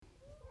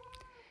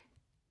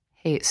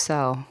Hey,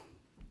 so,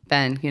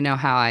 Ben, you know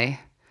how I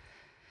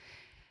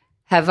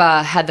have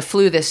had the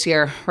flu this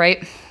year,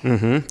 right?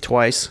 Mm-hmm.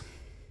 Twice.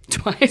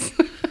 Twice.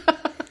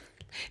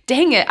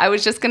 Dang it. I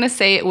was just going to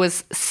say it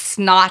was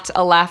not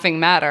a laughing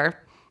matter,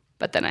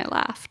 but then I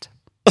laughed.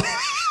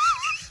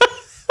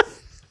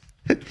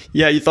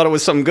 Yeah, you thought it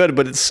was something good,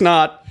 but it's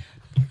not.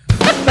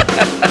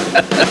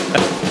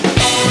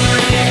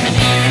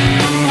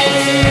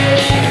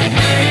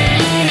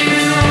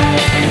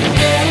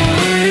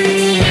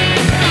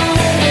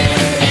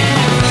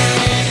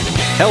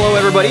 Hello,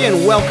 everybody,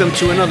 and welcome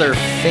to another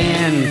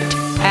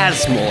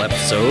phantasmal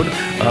episode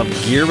of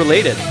Gear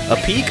Related, a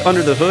peek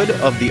under the hood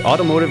of the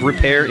automotive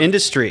repair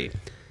industry.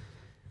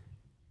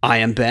 I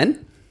am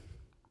Ben.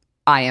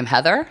 I am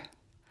Heather,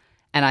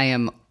 and I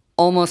am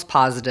almost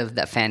positive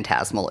that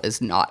phantasmal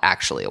is not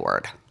actually a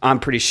word. I'm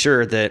pretty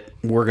sure that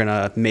we're going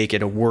to make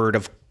it a word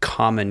of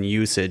common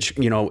usage.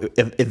 You know,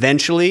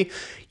 eventually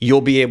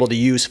you'll be able to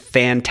use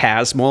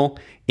phantasmal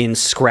in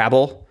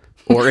Scrabble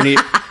or any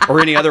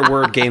other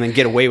word game and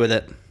get away with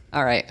it.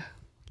 All right.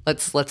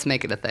 Let's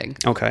make it a thing.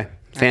 Okay.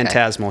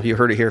 Phantasmal. Okay. You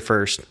heard it here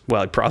first.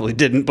 Well, I probably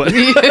didn't, but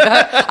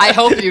I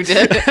hope you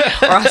did,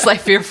 or else I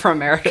fear for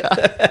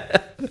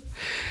America.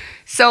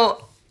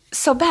 So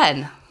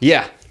Ben.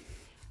 Yeah.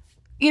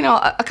 You know,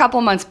 a couple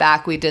months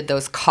back, we did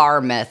those car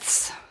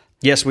myths.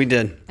 Yes, we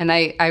did. And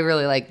I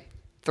really like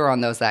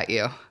throwing those at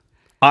you.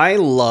 I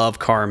love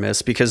car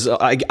myths because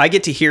I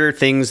get to hear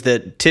things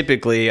that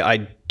typically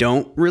I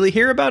don't really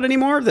hear about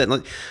anymore.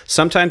 That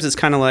sometimes it's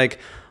kind of like,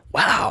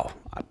 wow,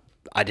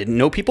 I didn't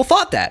know people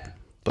thought that.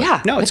 But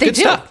yeah, no, it's good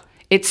stuff.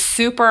 It's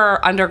super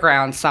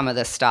underground, some of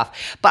this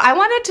stuff. But I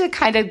wanted to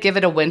kind of give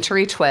it a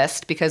wintry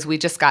twist because we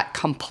just got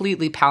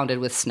completely pounded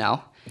with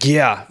snow.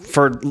 Yeah,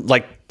 for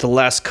like the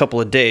last couple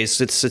of days.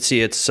 Let's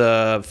see, it's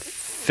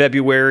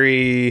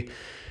February-ish.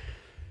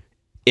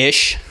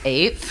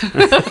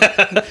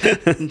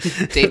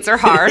 8th. Dates are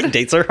hard.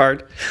 Dates are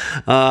hard.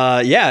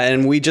 Yeah,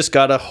 and we just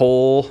got a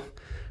whole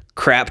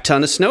crap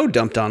ton of snow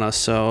dumped on us.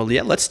 So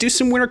yeah, let's do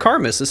some winter car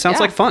myths. It sounds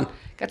like fun.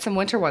 Got some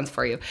winter ones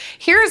for you.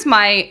 Here's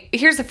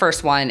the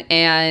first one,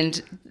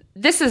 and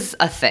this is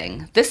a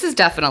thing. This is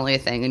definitely a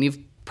thing, and you've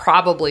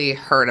probably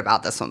heard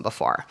about this one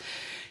before.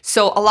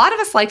 So a lot of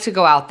us like to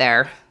go out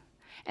there,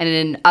 and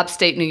in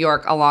upstate New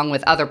York, along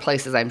with other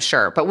places, I'm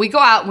sure. But we go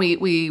out and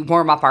we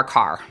warm up our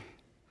car.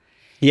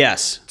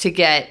 Yes. To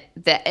get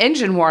the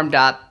engine warmed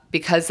up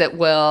because it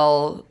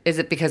will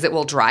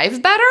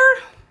drive better?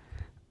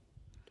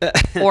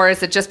 Or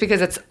is it just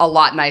because it's a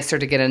lot nicer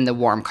to get in the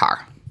warm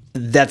car?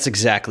 That's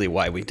exactly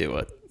why we do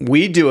it.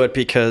 We do it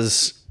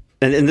because,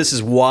 and this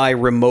is why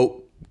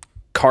remote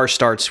car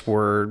starts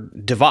were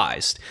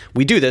devised.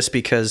 We do this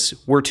because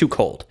we're too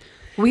cold.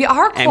 We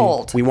are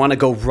cold. And we want to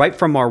go right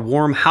from our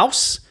warm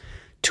house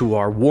to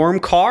our warm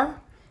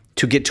car,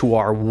 to get to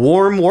our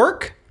warm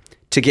work,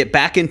 to get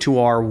back into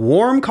our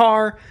warm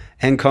car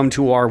and come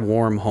to our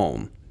warm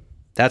home.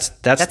 That's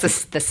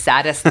the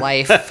saddest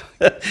life.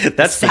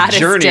 That's the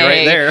journey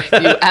right there.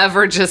 You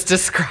ever just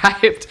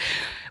described.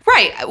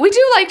 Right. We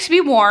do like to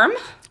be warm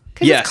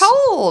because it's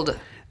cold.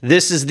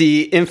 This is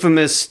the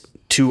infamous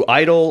to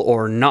idle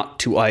or not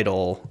to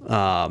idle,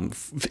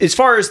 as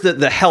far as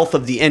the health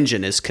of the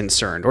engine is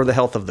concerned, or the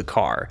health of the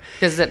car.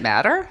 Does it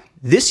matter?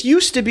 This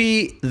used to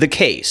be the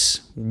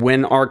case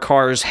when our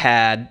cars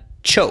had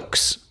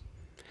chokes.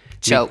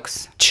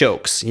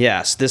 Chokes,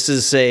 yes. This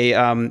is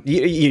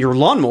your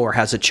lawnmower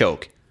has a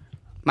choke.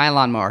 My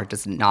lawnmower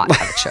does not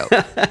have a choke.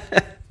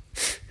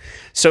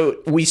 So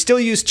we still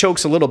use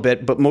chokes a little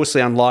bit, but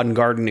mostly on lawn and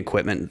garden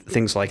equipment,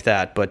 things like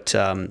that. But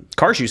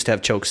cars used to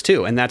have chokes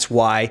too, and that's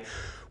why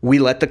we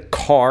let the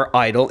car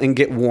idle and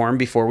get warm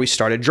before we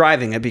started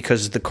driving it,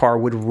 because the car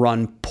would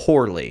run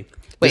poorly.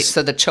 Wait,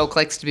 so the choke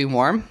likes to be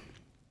warm?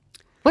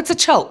 What's a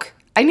choke?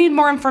 I need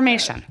more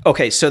information.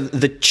 Okay, so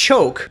the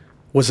choke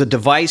was a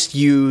device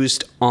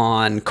used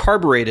on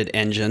carbureted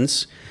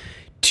engines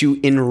to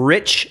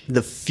enrich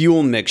the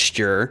fuel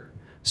mixture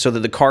so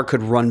that the car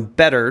could run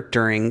better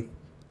during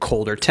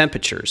colder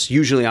temperatures,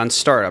 usually on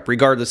startup.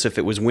 Regardless if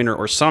it was winter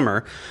or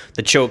summer,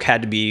 the choke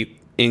had to be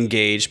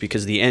engaged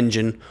because the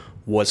engine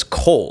was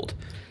cold.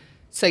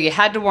 So you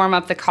had to warm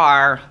up the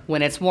car.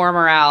 When it's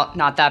warmer out,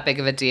 not that big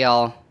of a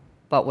deal.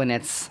 But when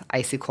it's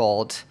icy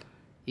cold,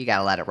 you got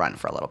to let it run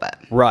for a little bit.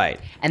 Right.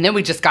 And then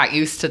we just got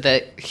used to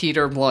the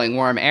heater blowing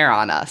warm air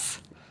on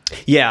us.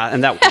 Yeah,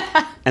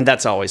 and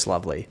that's always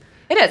lovely.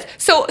 It is.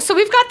 So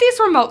we've got these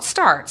remote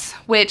starts,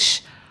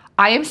 which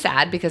I am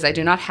sad because I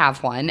do not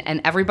have one,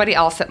 and everybody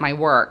else at my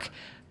work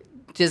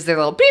does their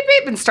little beep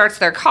beep and starts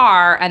their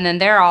car, and then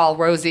they're all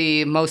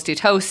rosy, mosty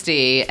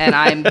toasty, and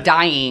I'm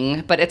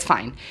dying, but it's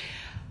fine.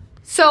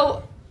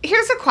 So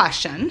here's a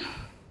question.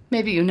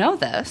 Maybe you know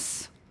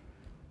this.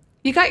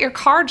 You got your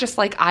car just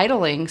like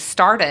idling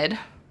started,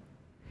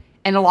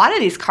 and a lot of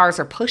these cars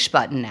are push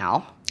button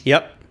now.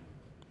 Yep.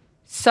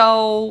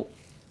 So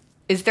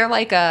is there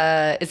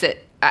I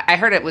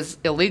heard it was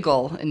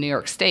illegal in New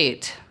York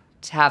State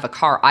to have a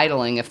car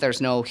idling if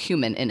there's no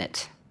human in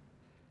it.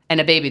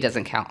 And a baby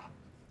doesn't count.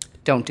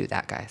 Don't do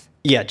that, guys.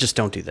 Yeah, just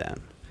don't do that.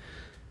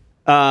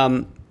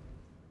 So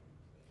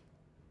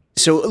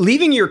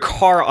leaving your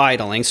car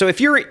idling. So if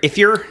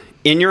you're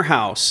in your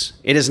house,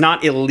 it is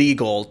not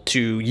illegal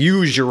to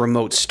use your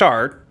remote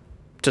start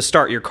to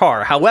start your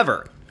car.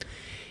 However,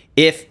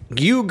 if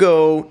you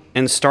go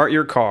and start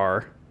your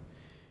car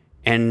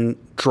and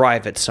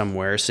drive it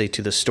somewhere, say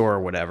to the store or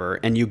whatever,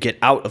 and you get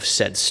out of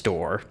said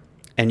store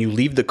and you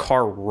leave the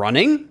car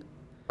running,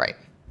 Right.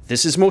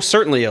 this is most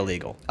certainly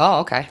illegal. Oh,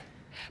 okay.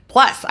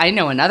 Plus, I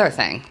know another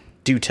thing.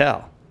 Do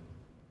tell.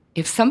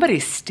 If somebody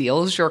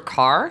steals your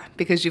car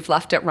because you've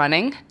left it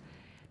running,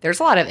 there's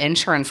a lot of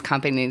insurance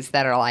companies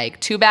that are like,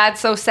 too bad,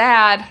 so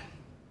sad.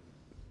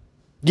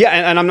 Yeah,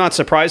 and I'm not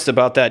surprised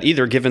about that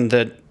either, given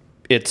that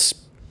it's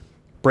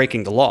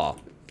breaking the law.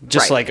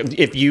 Just Right. like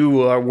if you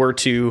were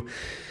to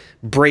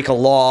break a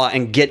law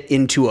and get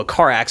into a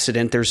car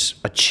accident, there's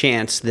a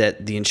chance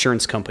that the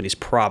insurance company's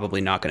probably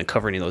not going to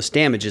cover any of those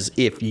damages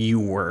if you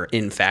were,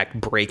 in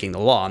fact, breaking the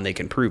law, and they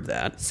can prove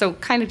that. So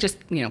kind of just,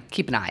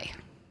 keep an eye.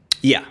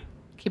 Yeah.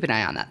 Keep an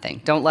eye on that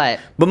thing. Don't let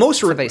But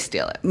somebody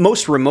steal it.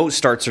 Most remote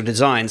starts are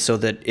designed so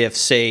that if,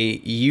 say,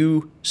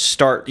 you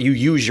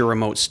use your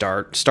remote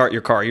start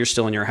your car, you're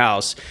still in your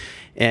house,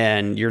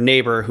 and your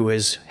neighbor who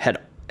has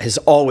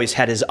always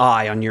had his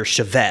eye on your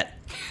Chevette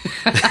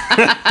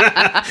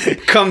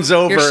comes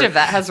over. Your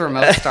Chevette has a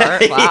remote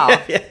start.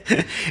 Wow.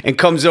 Yeah. And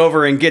comes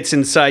over and gets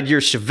inside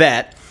your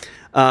Chevette,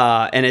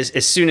 and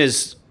as soon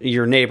as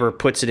your neighbor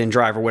puts it in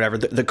drive or whatever,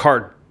 the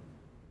car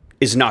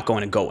is not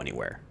going to go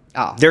anywhere.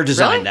 Oh, They're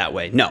designed really? that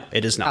way. No,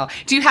 it is not. Oh.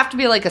 Do you have to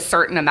be like a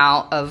certain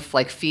amount of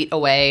like feet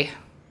away?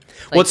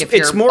 Like Well, if it's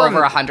you're more of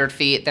over a- 100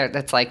 feet,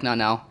 that's like,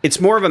 no. It's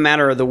more of a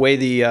matter of the way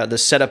the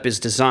setup is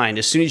designed.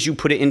 As soon as you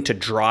put it into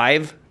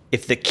drive,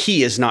 if the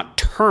key is not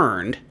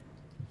turned,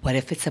 What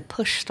if it's a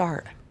push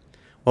start?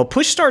 well,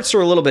 push starts are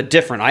a little bit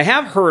different. I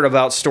have heard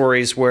about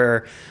stories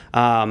where,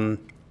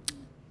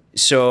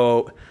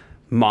 so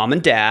mom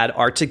and dad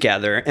are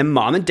together, and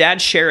mom and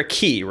dad share a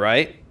key,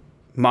 right?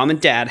 Mom and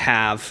dad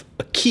have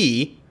a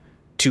key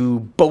to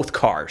both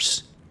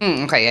cars.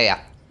 Okay,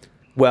 yeah.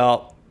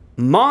 Well,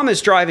 mom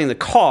is driving the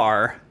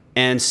car,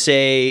 and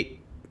say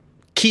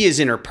key is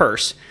in her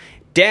purse.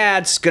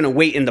 Dad's gonna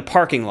wait in the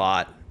parking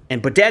lot,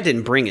 but dad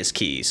didn't bring his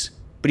keys.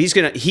 But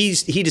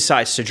he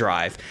decides to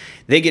drive.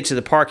 They get to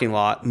the parking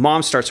lot.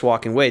 Mom starts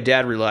walking away.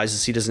 Dad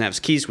realizes he doesn't have his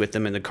keys with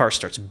him, and the car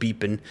starts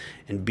beeping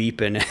and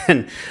beeping.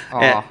 And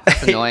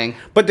That's annoying.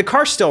 But the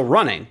car's still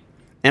running.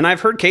 And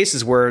I've heard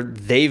cases where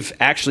they've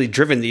actually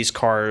driven these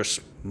cars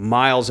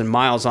miles and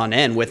miles on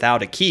end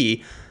without a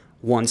key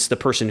once the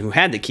person who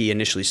had the key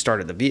initially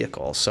started the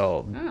vehicle.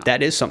 So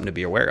that is something to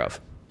be aware of.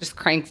 Just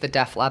crank the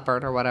Def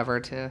Leppard or whatever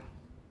to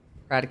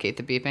eradicate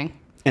the beeping.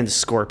 And the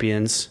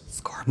Scorpions.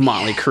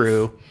 Motley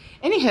Crue.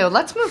 Anywho,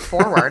 let's move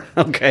forward.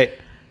 Okay.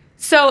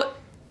 So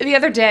the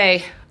other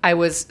day, I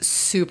was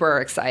super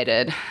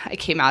excited. I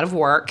came out of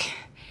work,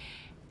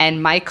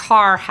 and my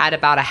car had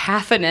about a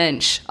half an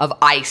inch of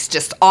ice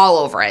just all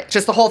over it.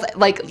 Just the whole,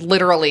 like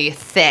literally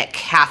thick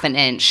half an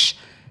inch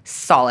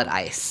solid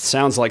ice.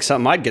 Sounds like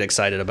something I'd get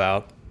excited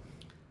about.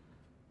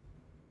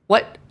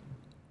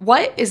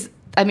 What is,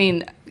 I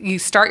mean, you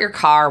start your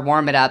car,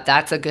 warm it up.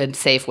 That's a good,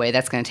 safe way.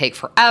 That's going to take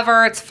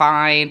forever. It's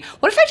fine.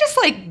 What if I just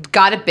like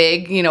got a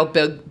big,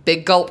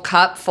 big gulp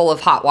cup full of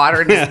hot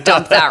water and just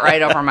dump that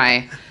right over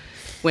my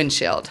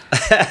windshield?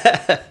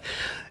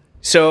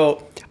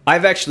 So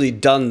I've actually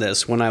done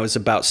this when I was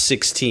about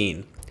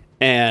 16,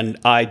 and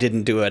I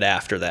didn't do it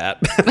after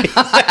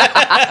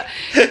that.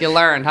 You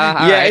learned, huh?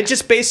 All Yeah, right. it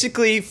just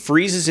basically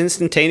freezes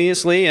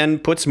instantaneously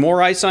and puts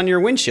more ice on your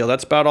windshield.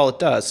 That's about all it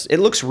does. It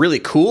looks really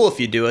cool if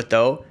you do it,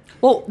 though.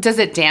 Well, does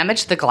it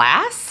damage the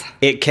glass?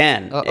 It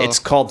can. Uh-oh. It's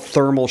called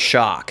thermal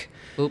shock.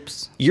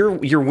 Oops. Your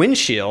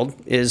windshield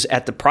is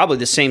at probably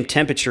the same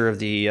temperature of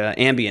the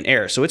ambient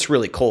air, so it's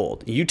really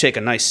cold. You take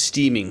a nice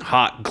steaming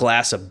hot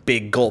glass of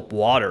big gulp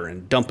water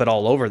and dump it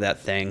all over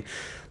that thing.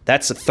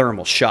 That's a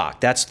thermal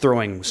shock. That's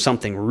throwing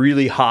something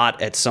really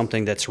hot at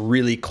something that's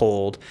really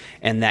cold,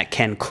 and that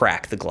can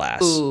crack the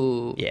glass.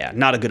 Ooh. Yeah,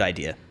 not a good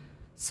idea.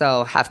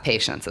 So have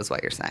patience is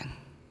what you're saying.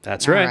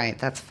 That's right. All right,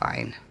 that's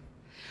fine.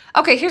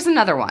 Okay, here's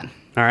another one.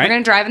 All right. We're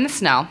going to drive in the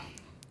snow.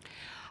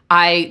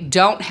 I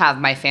don't have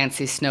my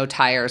fancy snow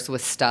tires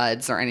with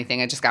studs or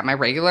anything. I just got my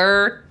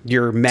regular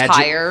Your magic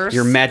tires.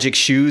 Your magic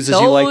shoes, as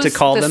you like to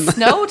call the them.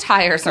 snow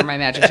tires are my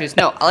magic shoes.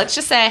 No, let's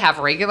just say I have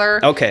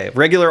regular. Okay,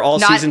 regular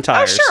all-season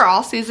tires. Oh, sure,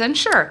 all season,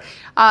 sure.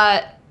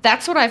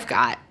 That's what I've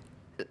got.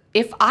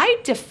 If I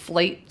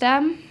deflate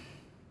them,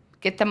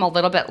 get them a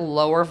little bit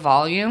lower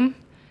volume,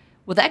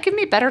 will that give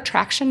me better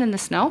traction in the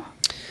snow?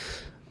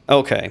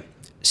 Okay,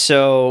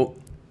 so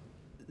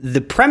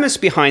the premise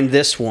behind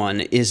this one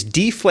is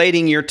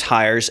deflating your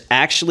tires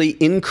actually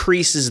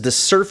increases the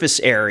surface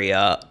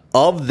area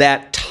of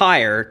that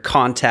tire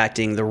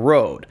contacting the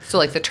road. So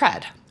like the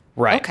tread.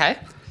 Right. Okay.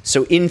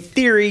 So in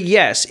theory,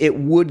 yes, it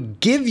would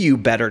give you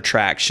better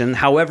traction.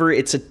 However,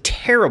 it's a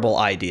terrible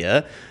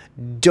idea.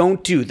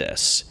 Don't do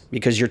this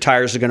because your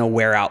tires are going to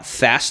wear out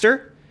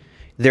faster.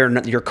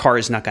 Your car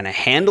is not going to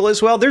handle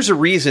as well. There's a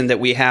reason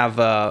that we have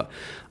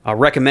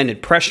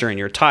recommended pressure in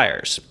your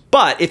tires.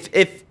 But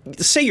if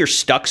say you're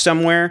stuck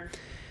somewhere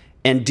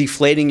and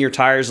deflating your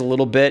tires a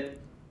little bit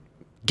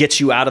gets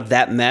you out of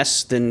that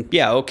mess, then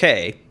yeah,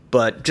 okay.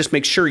 But just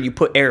make sure you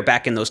put air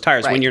back in those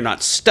tires when you're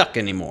not stuck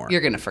anymore.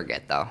 You're going to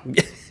forget, though.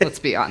 Let's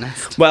be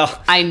honest.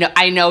 Well,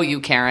 I know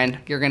you, Karen.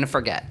 You're going to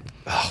forget.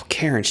 Oh,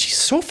 Karen, she's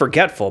so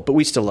forgetful, but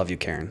we still love you,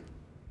 Karen.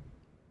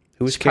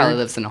 Who is Karen?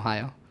 Probably lives in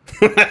Ohio.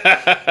 All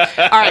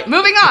right,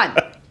 moving on.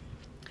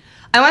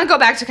 I want to go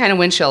back to kind of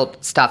windshield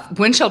stuff,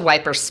 windshield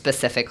wipers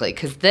specifically,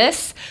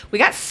 because we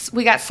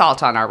got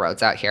salt on our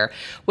roads out here,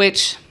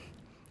 which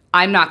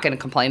I'm not going to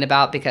complain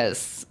about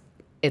because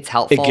it's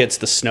helpful. It gets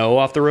the snow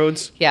off the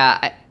roads?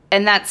 Yeah,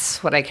 and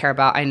that's what I care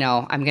about. I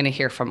know I'm going to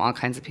hear from all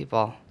kinds of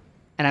people,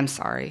 and I'm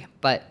sorry,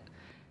 but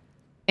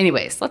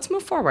anyways, let's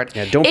move forward.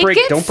 Yeah, don't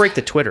break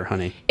the Twitter,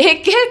 honey.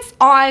 It gets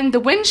on the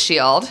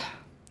windshield,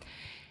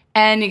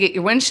 and you get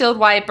your windshield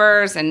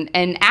wipers, and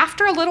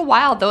after a little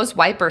while, those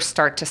wipers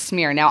start to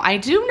smear. Now, I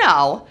do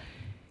know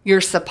you're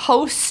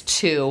supposed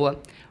to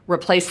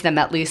replace them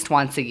at least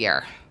once a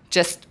year,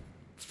 just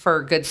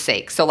for good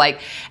sake. So,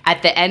 like,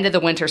 at the end of the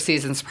winter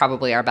season is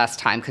probably our best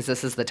time because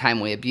this is the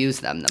time we abuse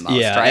them the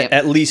most, right?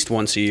 At least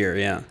once a year,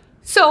 yeah.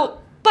 So,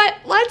 but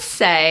let's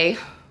say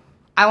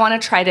I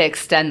want to try to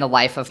extend the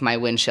life of my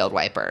windshield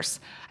wipers.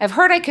 I've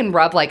heard I can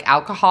rub, like,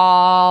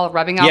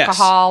 rubbing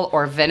alcohol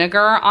or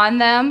vinegar on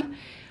them.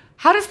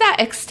 How does that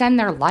extend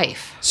their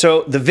life?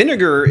 So the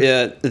vinegar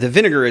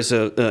is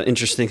an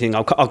interesting thing.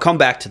 I'll come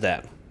back to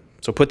that.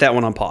 So put that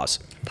one on pause.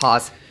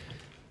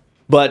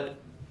 But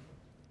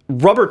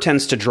rubber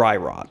tends to dry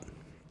rot.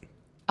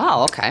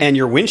 Oh, okay. And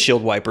your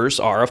windshield wipers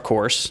are, of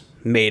course,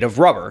 made of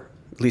rubber,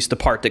 at least the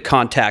part that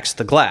contacts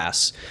the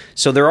glass.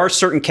 So there are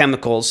certain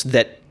chemicals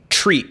that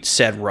treat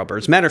said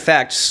rubbers. Matter of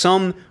fact,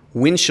 some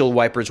windshield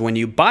wipers, when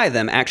you buy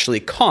them,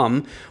 actually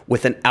come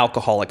with an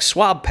alcoholic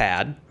swab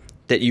pad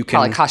that you can...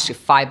 Probably cost you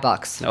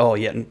 $5. Oh,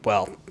 yeah.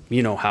 Well,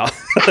 you know how.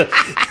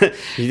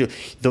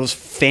 Those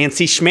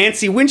fancy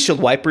schmancy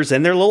windshield wipers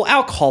and their little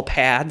alcohol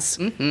pads.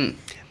 Mm-hmm.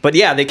 But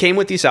yeah, they came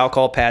with these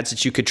alcohol pads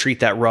that you could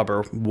treat that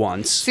rubber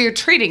once. So you're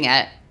treating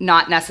it,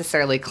 not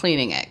necessarily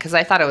cleaning it, because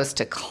I thought it was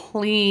to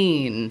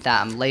clean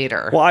them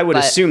later. Well, I would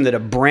assume that a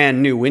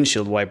brand new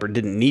windshield wiper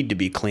didn't need to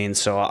be cleaned,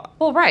 so...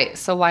 Well, right.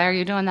 So why are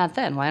you doing that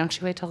then? Why don't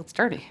you wait till it's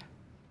dirty?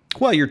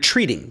 Well, you're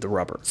treating the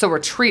rubber. So we're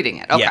treating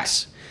it. Okay.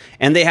 Yes.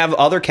 And they have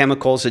other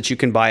chemicals that you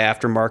can buy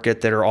aftermarket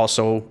that are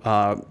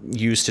also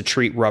used to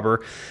treat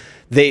rubber.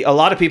 A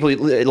lot of people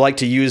like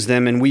to use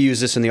them, and we use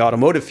this in the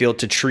automotive field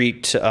to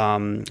treat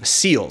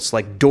seals,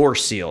 like door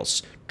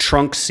seals,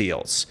 trunk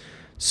seals,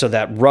 so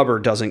that rubber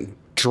doesn't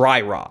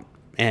dry rot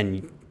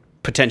and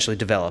potentially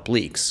develop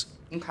leaks.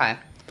 Okay.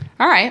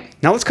 All right.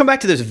 Now let's come back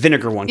to this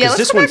vinegar one. Yeah,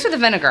 let's come back to the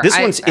vinegar. This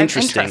one's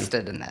interesting. I'm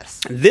interested in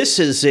this. This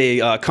is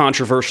a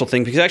controversial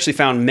thing because I actually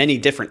found many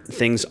different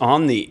things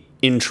on the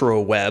intro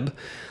web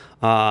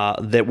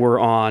that were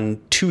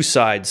on two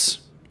sides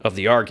of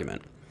the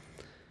argument.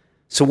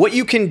 So what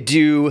you can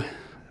do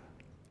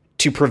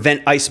to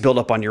prevent ice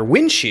buildup on your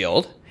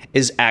windshield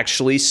is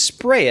actually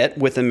spray it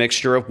with a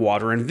mixture of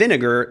water and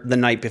vinegar the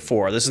night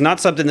before. This is not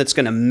something that's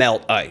going to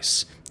melt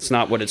ice. It's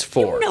not what it's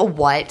for. You know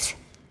what?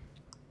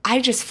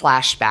 I just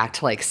flashed back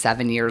to like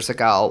 7 years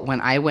ago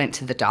when I went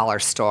to the dollar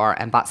store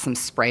and bought some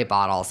spray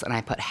bottles, and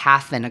I put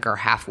half vinegar,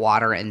 half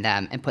water in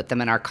them and put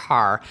them in our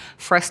car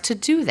for us to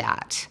do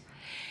that.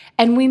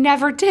 And we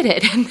never did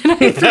it. And then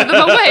I threw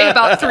them away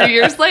about 3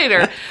 years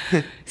later.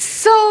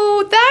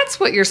 So that's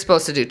what you're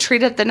supposed to do.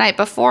 Treat it the night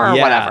before or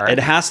whatever. It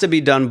has to be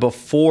done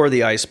before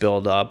the ice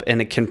buildup,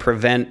 and it can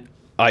prevent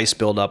ice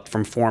buildup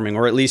from forming,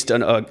 or at least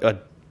an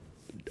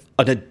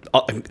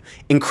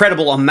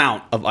incredible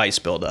amount of ice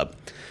buildup.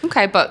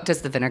 Okay, but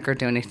does the vinegar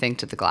do anything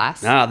to the glass?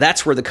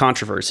 That's where the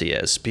controversy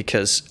is,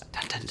 because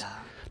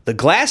the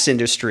glass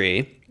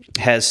industry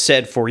has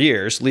said for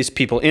years, at least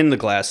people in the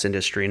glass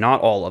industry,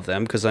 not all of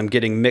them, because I'm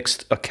getting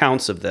mixed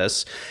accounts of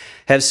this,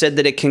 have said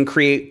that it can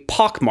create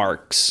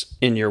pockmarks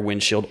in your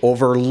windshield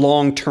over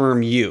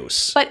long-term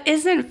use. But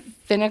isn't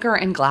vinegar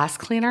in glass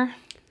cleaner?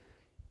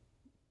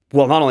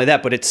 Well, not only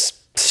that, but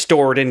it's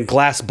stored in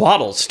glass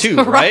bottles too,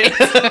 right?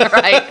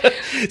 Right.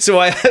 So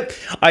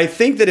I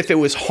think that if it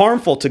was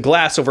harmful to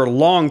glass over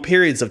long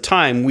periods of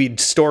time, we'd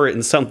store it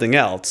in something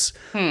else.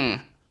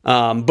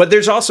 But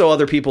there's also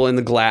other people in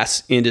the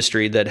glass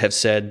industry that have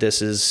said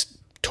this is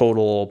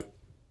total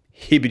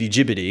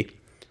hibbity-jibbity.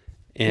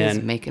 And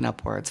he's making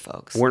up words,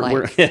 folks.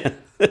 Word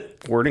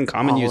in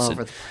common all usage.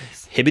 Over the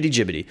place.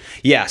 Hibbity-jibbity.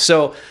 Yeah,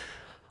 so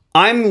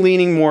I'm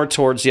leaning more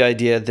towards the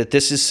idea that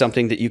this is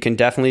something that you can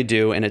definitely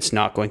do, and it's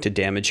not going to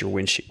damage your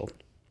windshield.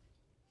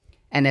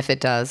 And if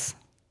it does,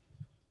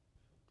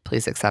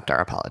 please accept our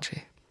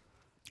apology.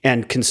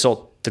 And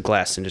consult the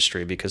glass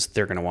industry, because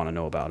they're going to want to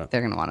know about it.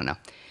 They're going to want to know.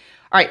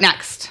 All right,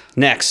 next.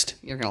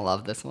 You're going to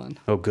love this one.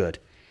 Oh, good.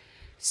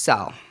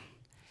 So,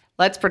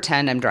 let's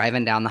pretend I'm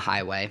driving down the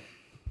highway.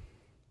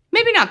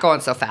 Maybe not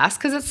going so fast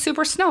because it's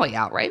super snowy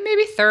out, right?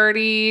 Maybe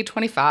 30,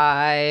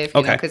 25,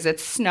 okay, because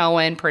it's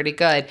snowing pretty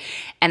good.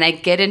 And I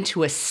get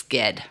into a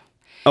skid.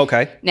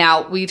 Okay.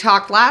 Now, we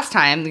talked last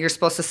time, you're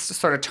supposed to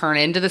sort of turn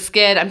into the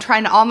skid. I'm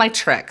trying all my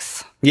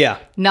tricks. Yeah.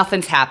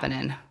 Nothing's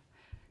happening.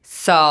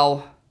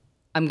 So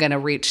I'm going to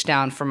reach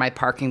down for my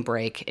parking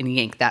brake and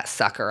yank that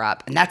sucker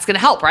up. And that's going to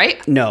help,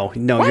 right? No,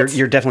 What?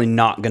 you're definitely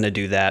not going to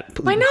do that.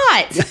 Why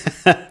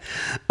not?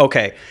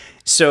 Okay.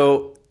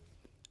 So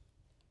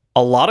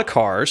a lot of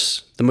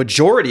cars, the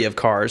majority of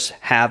cars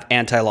have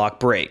anti-lock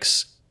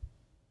brakes.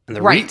 And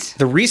Right.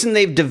 the reason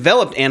they've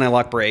developed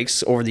anti-lock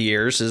brakes over the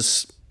years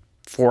is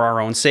for our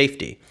own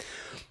safety.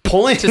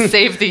 To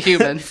save the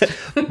humans.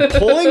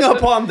 Pulling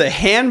up on the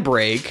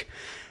handbrake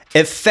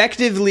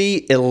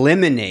effectively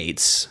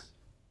eliminates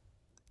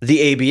the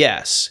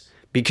ABS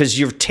because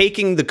you're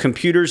taking the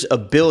computer's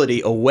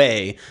ability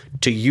away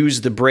to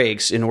use the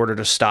brakes in order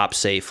to stop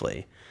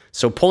safely.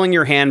 So pulling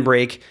your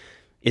handbrake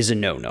is a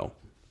no-no.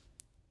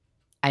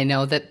 I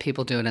know that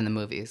people do it in the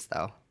movies,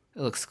 though.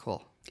 It looks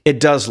cool. It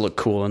does look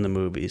cool in the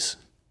movies.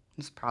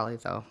 It's probably,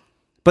 though,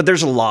 But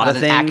there's a lot not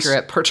of an things.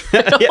 accurate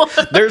portrayal.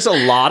 Yeah, there's a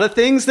lot of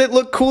things that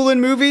look cool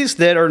in movies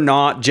that are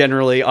not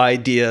generally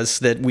ideas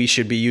that we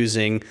should be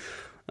using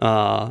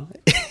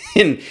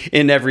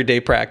in everyday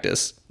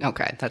practice.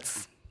 Okay,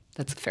 that's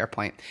a fair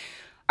point.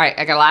 All right,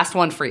 I got a last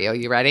one for you.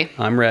 You ready?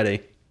 I'm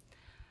ready.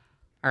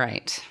 All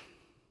right.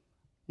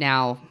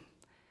 Now,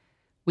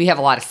 we have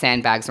a lot of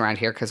sandbags around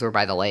here because we're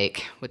by the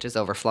lake, which is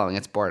overflowing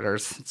its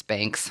borders, its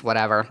banks,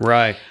 whatever.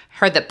 Right.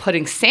 Heard that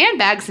putting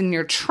sandbags in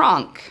your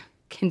trunk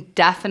can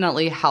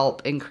definitely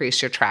help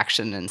increase your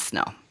traction in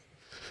snow.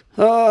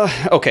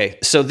 Okay,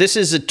 so this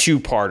is a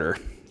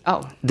two-parter.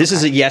 Oh, This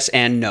is a yes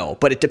and no,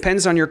 but it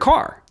depends on your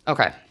car.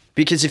 okay.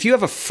 Because if you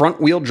have a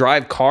front-wheel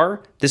drive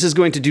car, this is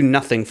going to do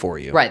nothing for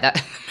you. Right,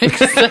 that makes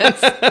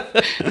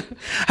sense.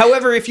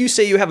 However, if you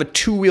say you have a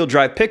two-wheel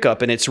drive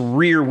pickup and it's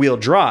rear-wheel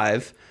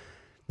drive,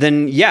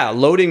 then yeah,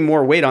 loading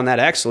more weight on that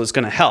axle is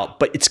going to help.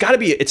 But it's got to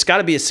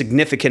be a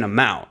significant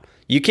amount.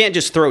 You can't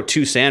just throw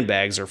 2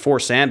 sandbags or 4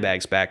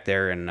 sandbags back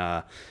there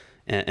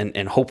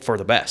and hope for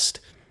the best.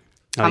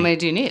 How many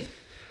do you need?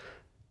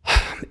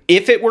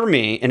 If it were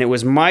me and it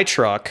was my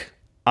truck,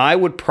 I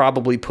would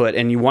probably put,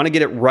 and you want to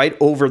get it right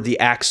over the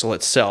axle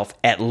itself,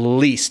 at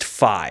least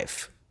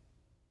 5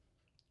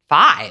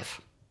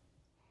 5?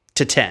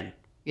 to 10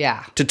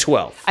 Yeah. to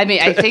 12. I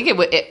mean, I think it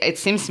would. It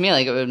seems to me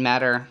like it would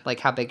matter, like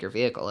how big your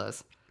vehicle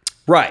is.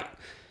 Right.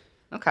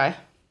 Okay.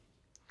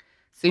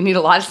 So you need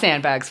a lot of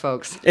sandbags,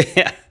 folks.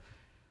 Yeah.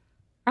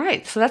 All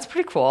right, so that's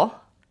pretty cool.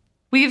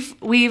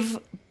 We've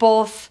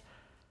both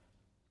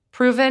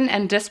proven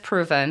and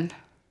disproven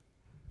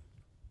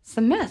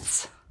some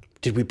myths.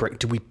 Did we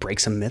break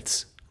some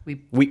myths?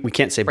 We We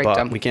can't say break but.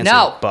 them. We can't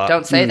no, say but.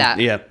 don't say that.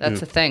 Yeah. That's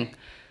the thing.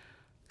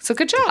 So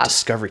good job.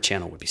 Discovery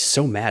Channel would be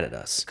so mad at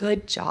us.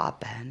 Good job,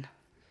 Ben.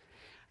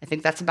 I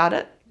think that's about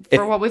it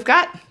for what we've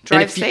got.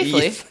 Drive And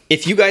safely.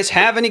 If you guys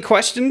have any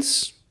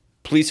questions,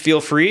 please feel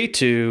free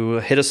to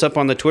hit us up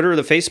on the Twitter or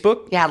the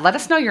Facebook. Yeah, let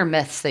us know your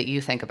myths that you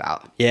think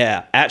about.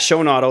 Yeah, at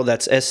Schoen Auto.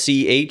 That's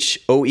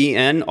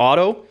SCHOEN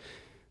Auto.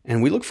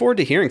 And we look forward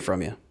to hearing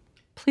from you.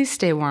 Please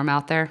stay warm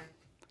out there.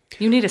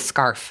 You need a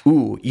scarf.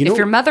 Ooh, If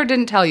your mother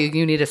didn't tell you,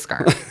 you need a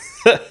scarf.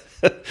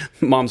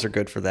 moms are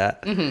good for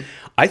that. Mm-hmm.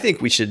 I think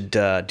we should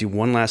do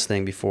one last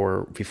thing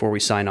before we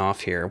sign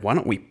off here. Why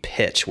don't we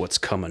pitch what's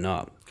coming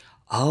up?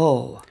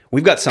 Oh,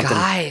 We've got something.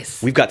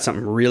 Guys. We've got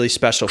something really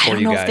special I for don't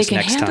you know guys if they can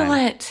next handle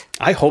time. it.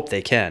 I hope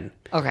they can.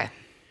 Okay.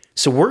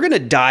 So we're gonna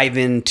dive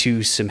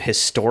into some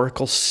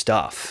historical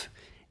stuff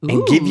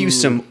and give you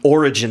some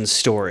origin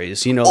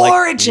stories. You know,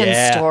 Origin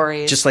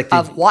stories. just like the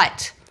of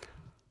what?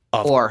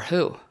 Or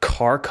who?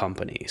 car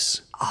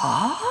companies.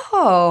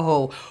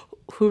 Oh,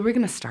 who are we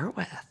going to start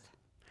with?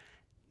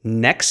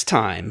 Next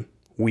time,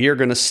 we are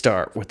gonna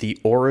start with the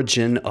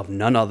origin of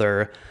none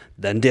other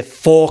than the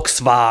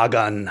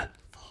Volkswagen.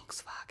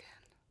 Volkswagen.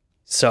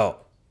 So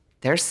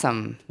There's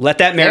some. let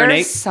that There's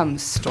marinate. some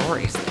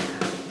stories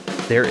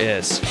there. There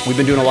is. We've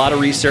been doing a lot of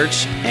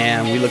research,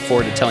 and we look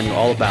forward to telling you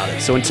all about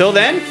it. So until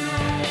then,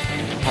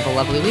 Have a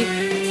lovely week.